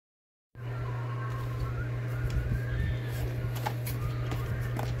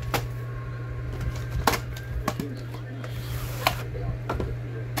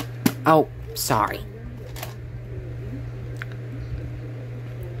Oh, sorry.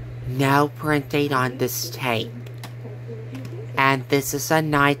 No print date on this tape. And this is a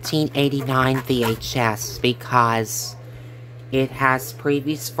 1989 VHS because it has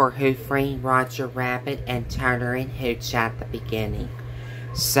previews for Who Framed Roger Rabbit and Turner and Hooch at the beginning.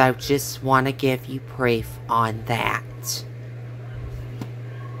 So just want to give you proof on that. It's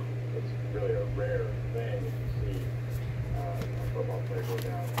really a rare thing to see a football player go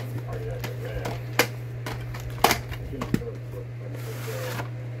down and party like a red.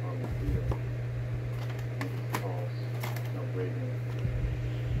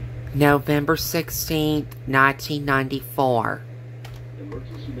 November 16th, 1994.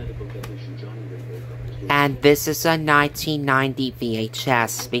 And this is a 1990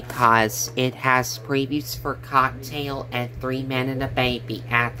 VHS because it has previews for Cocktail and 3 Men and a Baby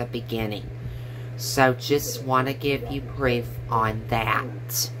at the beginning. So just want to give you proof on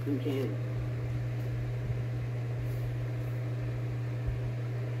that.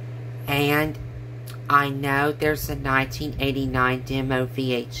 And I know there's a 1989 demo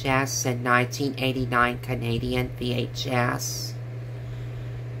VHS and 1989 Canadian VHS.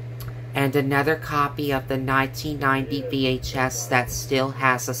 And another copy of the 1990 VHS that still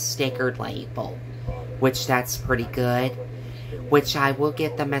has a stickered label, which that's pretty good, which I will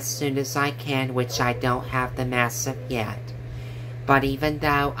get them as soon as I can, which I don't have them as of yet. But even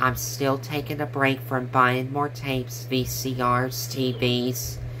though I'm still taking a break from buying more tapes, VCRs,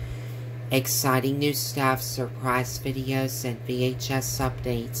 TVs, exciting new stuff, surprise videos, and VHS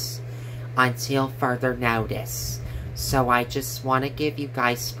updates until further notice. So I just want to give you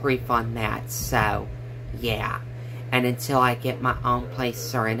guys proof on that. So, yeah. And until I get my own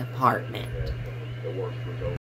place or an apartment.